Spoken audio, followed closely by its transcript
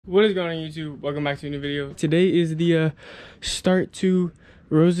What is going on YouTube? Welcome back to a new video. Today is the start to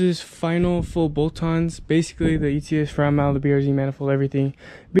Rose's final full bolt-ons. Basically the ETS FMIC, the BRZ manifold, everything.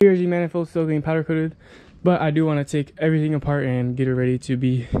 BRZ manifold still getting powder coated, but I do want to take everything apart and get it ready to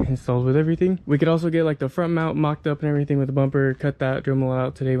be installed with everything. We could also get like the front mount mocked up and everything with the bumper, cut that Dremel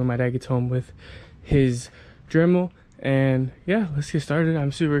out today when my dad gets home with his Dremel. And yeah, let's get started.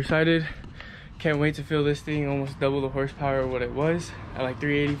 I'm super excited. Can't wait to feel this thing almost double the horsepower of what it was at like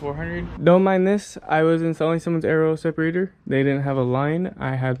 380, 400. Don't mind this. I was installing someone's aero separator. They didn't have a line.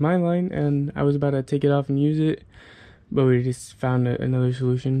 I had my line and I was about to take it off and use it, but we just found another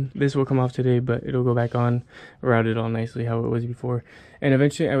solution. This will come off today, but it'll go back on, routed all nicely how it was before. And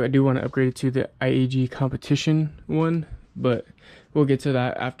eventually I do want to upgrade it to the IAG competition one, but we'll get to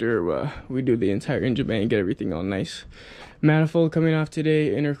that after we do the entire engine bay and get everything all nice. Manifold coming off today,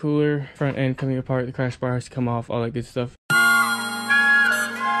 intercooler, front end coming apart, the crash bar has to come off, all that good stuff.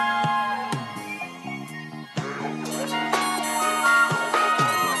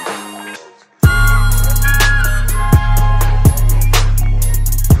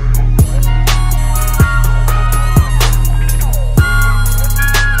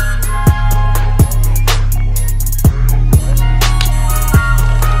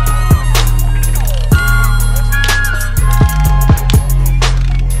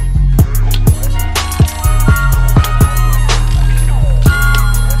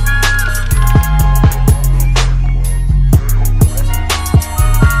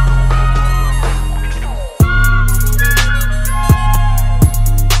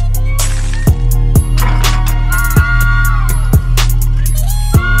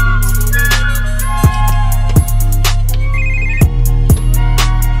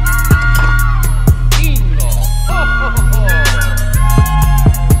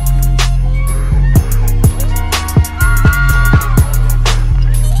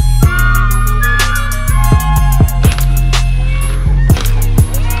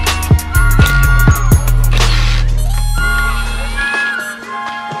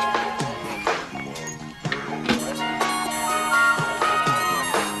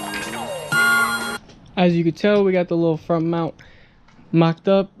 As you can tell, we got the little front mount mocked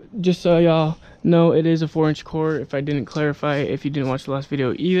up. Just so y'all know, it is a 4-inch core. If I didn't clarify, if you didn't watch the last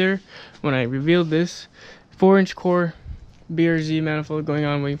video either, when I revealed this, 4-inch core, BRZ manifold going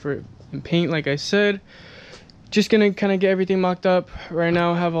on, waiting for it in paint like I said. Just gonna kind of get everything mocked up right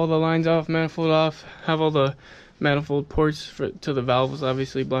now, have all the lines off, manifold off, have all the manifold ports to the valves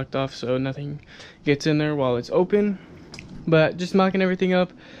obviously blocked off so nothing gets in there while it's open. But just mocking everything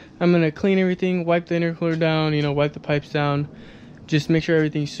up. I'm gonna clean everything, wipe the intercooler down, you know, wipe the pipes down, just make sure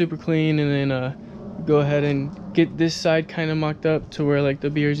everything's super clean, and then go ahead and get this side kind of mocked up to where like the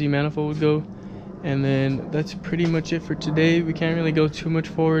BRZ manifold would go. And then that's pretty much it for today. We can't really go too much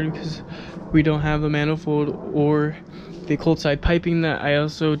forward because we don't have the manifold or the cold side piping that I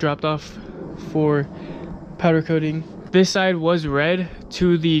also dropped off for powder coating. This side was red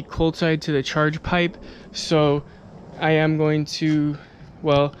to the cold side to the charge pipe, so I am going to,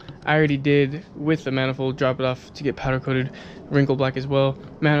 well, I already did with the manifold, drop it off to get powder coated wrinkle black as well.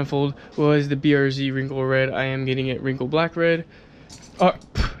 Manifold was the BRZ wrinkle red. I am getting it wrinkle black red.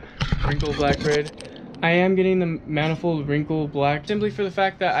 Wrinkle black red. I am getting the manifold wrinkle black simply for the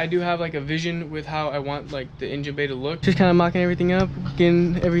fact that I do have like a vision with how I want like the engine bay to look. Just kind of mocking everything up,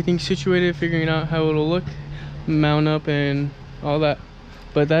 getting everything situated, figuring out how it'll look, mount up and all that.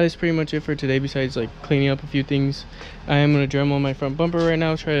 But that is pretty much it for today, besides like cleaning up a few things. I am going to Dremel my front bumper right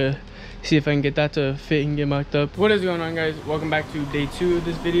now, try to see if I can get that to fit and get mocked up. What is going on, guys? Welcome back to day 2 of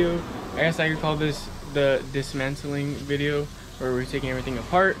this video. I guess I could call this the dismantling video, where we're taking everything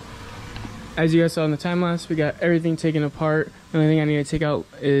apart. As you guys saw in the time lapse, we got everything taken apart. The only thing I need to take out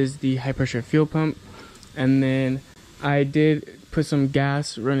is the high pressure fuel pump. And then I did put some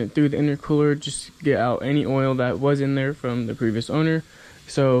gas, run it through the intercooler, just to get out any oil that was in there from the previous owner.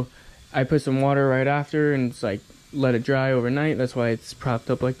 So I put some water right after and just like let it dry overnight. That's why it's propped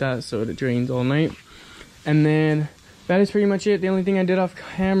up like that, so it drains all night. And then that is pretty much it. The only thing I did off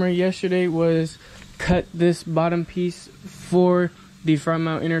camera yesterday was cut this bottom piece for the front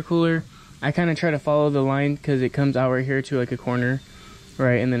mount intercooler. I kind of try to follow the line because it comes out right here to like a corner,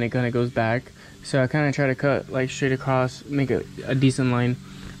 right, and then it kind of goes back. So I kind of try to cut like straight across, make a decent line.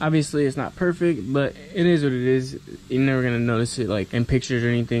 Obviously it's not perfect, but it is what it is. You're never gonna notice it like in pictures or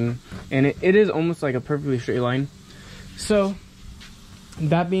anything, and it is almost like a perfectly straight line. So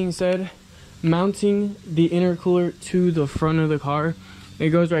that being said, mounting the intercooler to the front of the car, it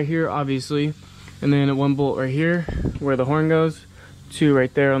goes right here obviously, and then one bolt right here where the horn goes, 2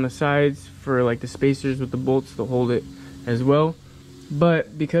 right there on the sides for like the spacers with the bolts to hold it as well.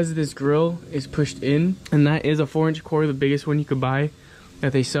 but because this grill is pushed in, and that is a 4-inch core, the biggest one you could buy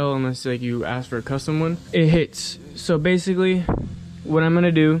that they sell unless like you ask for a custom one, it hits. So basically what I'm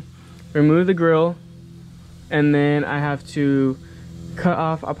gonna do, remove the grill, and then I have to cut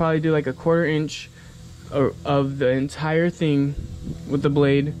off, I'll probably do like a 1/4 inch of the entire thing with the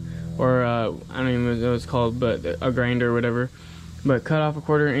blade, or I don't even know what it's called, but a grinder or whatever, but cut off a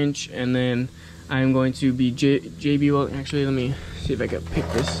 1/4 inch, and then I'm going to be JB welding. Actually, let me see if I can pick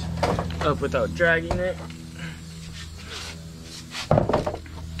this up without dragging it.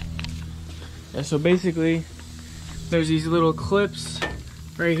 Yeah, so basically there's these little clips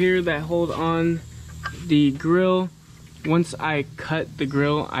right here that hold on the grill. Once I cut the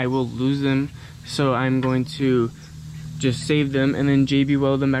grill, I will lose them, so I'm going to just save them and then JB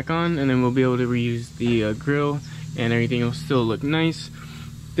weld them back on, and then we'll be able to reuse the grill, and everything will still look nice.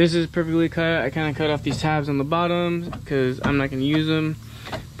 This is perfectly cut. I kind of cut off these tabs on the bottom because I'm not going to use them.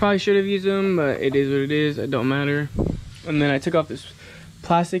 Probably should have used them, but it is what it is. It don't matter. And then I took off this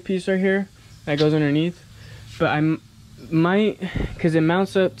plastic piece right here that goes underneath, but I might, because it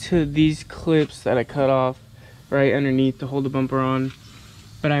mounts up to these clips that I cut off right underneath to hold the bumper on,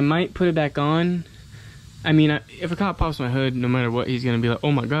 but I might put it back on. I mean, if a cop pops my hood, no matter what, he's gonna be like,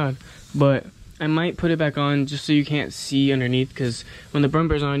 oh my god. But I might put it back on just so you can't see underneath, because when the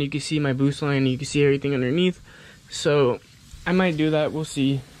bumper's on, you can see my boost line and you can see everything underneath. So I might do that. We'll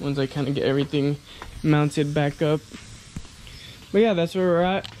see once I kind of get everything mounted back up. But yeah, that's where we're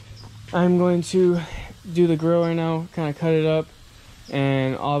at. I'm going to do the grill right now, kind of cut it up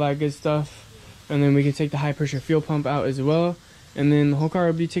and all that good stuff, and then we can take the high pressure fuel pump out as well, and then the whole car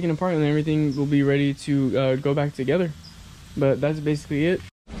will be taken apart and everything will be ready to go back together. But that's basically it.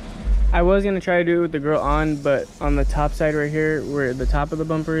 I was gonna try to do it with the grill on, but on the top side right here where the top of the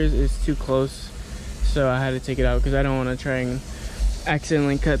bumper is too close, so I had to take it out because I don't want to try and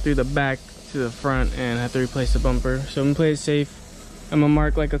accidentally cut through the back to the front and have to replace the bumper. So I'm gonna play it safe. I'm gonna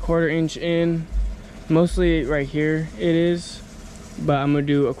mark like a 1/4 inch in, mostly right here it is, but I'm gonna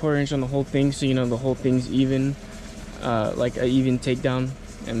do a 1/4 inch on the whole thing, so you know the whole thing's even, like an even takedown,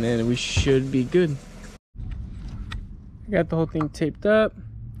 and then we should be good. I got the whole thing taped up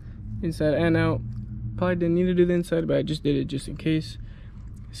inside and out. Probably didn't need to do the inside, but I just did it just in case.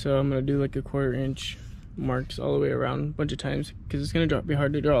 So I'm gonna do like a 1/4 inch marks all the way around a bunch of times, because it's gonna be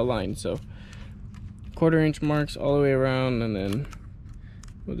hard to draw a line. So 1/4 inch marks all the way around, and then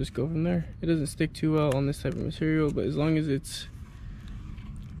we'll just go from there. It doesn't stick too well on this type of material, but as long as it's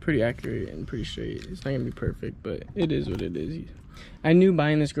pretty accurate and pretty straight, it's not gonna be perfect, but it is what it is. I knew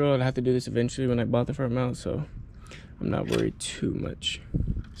buying this grill I'd have to do this eventually when I bought the front mount, so I'm not worried too much.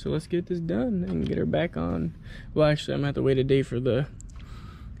 So let's get this done and get her back on. Well, actually, I'm gonna have to wait a day for the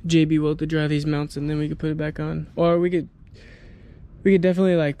JB weld to dry these mounts, and then we could put it back on. Or we could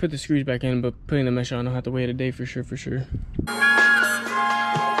definitely like put the screws back in, but putting the mesh on, I'll have to wait a day for sure.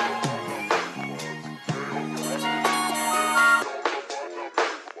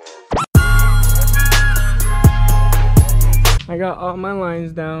 I got all my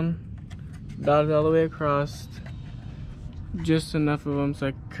lines down, dotted all the way across, just enough of them so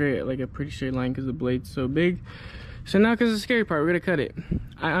I can create like a pretty straight line because the blade's so big. So now, because the scary part, we're gonna cut it.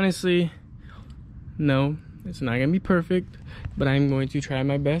 I honestly know it's not gonna be perfect, but I'm going to try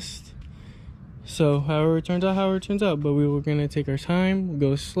my best. So however it turns out, but we were gonna take our time,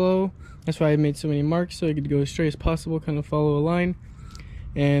 go slow. That's why I made so many marks, so I could go as straight as possible, kind of follow a line,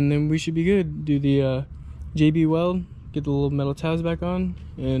 and then we should be good. Do the JB weld, get the little metal tabs back on,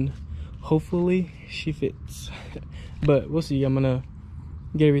 and hopefully she fits. But we'll see. I'm gonna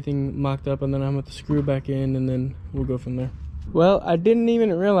get everything mocked up, and then I'm gonna have to screw back in, and then we'll go from there. Well, I didn't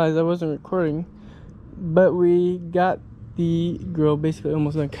even realize I wasn't recording, but we got the grill basically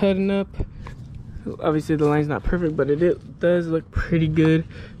almost done cutting up. Obviously the line's not perfect, but it does look pretty good.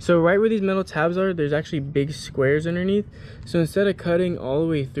 So right where these metal tabs are, there's actually big squares underneath. So instead of cutting all the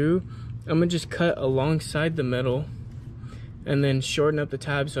way through, I'm gonna just cut alongside the metal and then shorten up the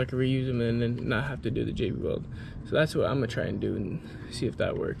tabs so I can reuse them and then not have to do the JB weld. So that's what I'm gonna try and do and see if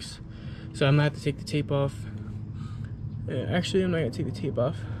that works. So I'm gonna have to take the tape off. Actually, I'm not gonna take the tape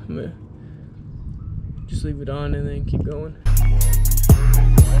off. I'm gonna just leave it on and then keep going.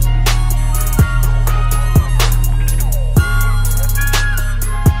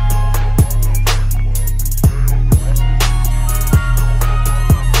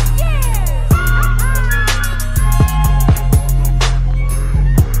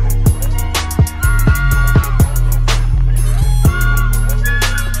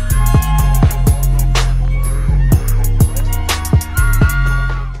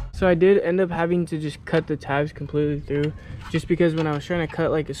 So I did end up having to just cut the tabs completely through, just because when I was trying to cut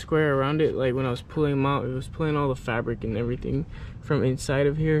like a square around it, like when I was pulling them out, it was pulling all the fabric and everything from inside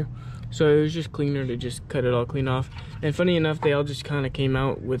of here. So it was just cleaner to just cut it all clean off. And funny enough, they all just kind of came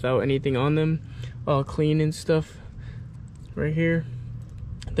out without anything on them, all clean and stuff. Right here,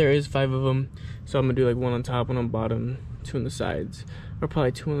 there is 5 of them. So I'm gonna do like 1 on top, 1 on bottom, 2 on the sides, or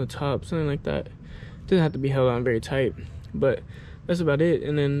probably 2 on the top, something like that. Doesn't have to be held on very tight, but that's about it.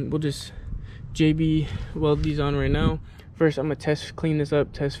 And then we'll just JB weld these on right now. First, I'm gonna clean this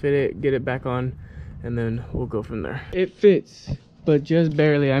up, test fit it, get it back on, and then we'll go from there. It fits, but just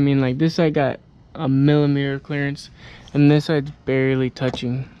barely. I mean, like this side got a millimeter clearance, and this side's barely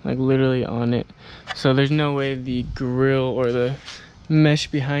touching, like literally on it. So there's no way the grill or the mesh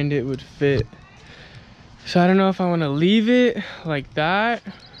behind it would fit. So I don't know if I want to leave it like that,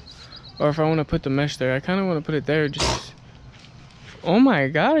 or if I want to put the mesh there. I kind of want to put it there. Just, oh my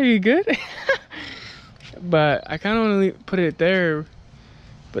god, are you good? But I kind of want to put it there,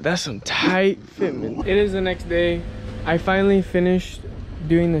 but that's some tight fitment. It is the next day. I finally finished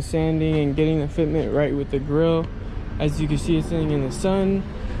doing the sanding and getting the fitment right with the grill. As you can see, it's sitting in the sun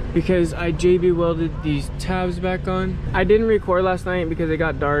because I JB welded these tabs back on. I didn't record last night because it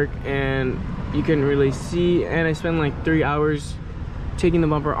got dark and you couldn't really see, and I spent like 3 hours taking the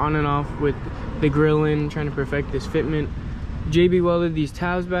bumper on and off with the grill in, trying to perfect this fitment. JB welded these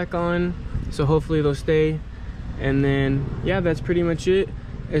tabs back on, so hopefully they'll stay. And then yeah, that's pretty much it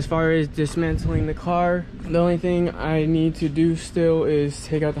as far as dismantling the car. The only thing I need to do still is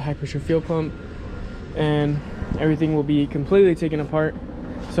take out the high pressure fuel pump, and everything will be completely taken apart.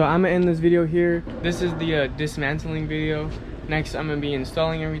 So I'm gonna end this video here. This is the dismantling video. Next, I'm gonna be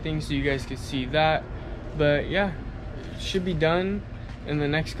installing everything so you guys can see that. But yeah, it should be done in the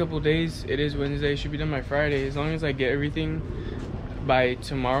next couple of days. It is Wednesday, it should be done by Friday. As long as I get everything by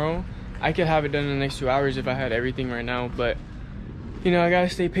tomorrow, I could have it done in the next 2 hours if I had everything right now. But you know, I gotta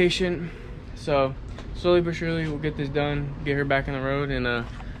stay patient. So slowly but surely we'll get this done, get her back on the road, and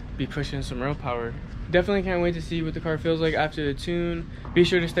be pushing some rail power. Definitely can't wait to see what the car feels like after the tune. Be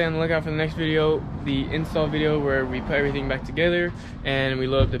sure to stay on the lookout for the next video, the install video where we put everything back together and we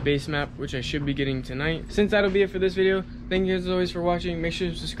load up the base map, which I should be getting tonight. Since that'll be it for this video, thank you as always for watching. Make sure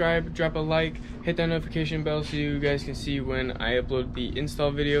to subscribe, drop a like, hit that notification bell so you guys can see when I upload the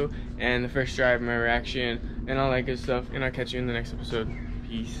install video and the first drive, my reaction, and all that good stuff. And I'll catch you in the next episode.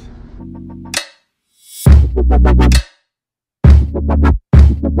 Peace.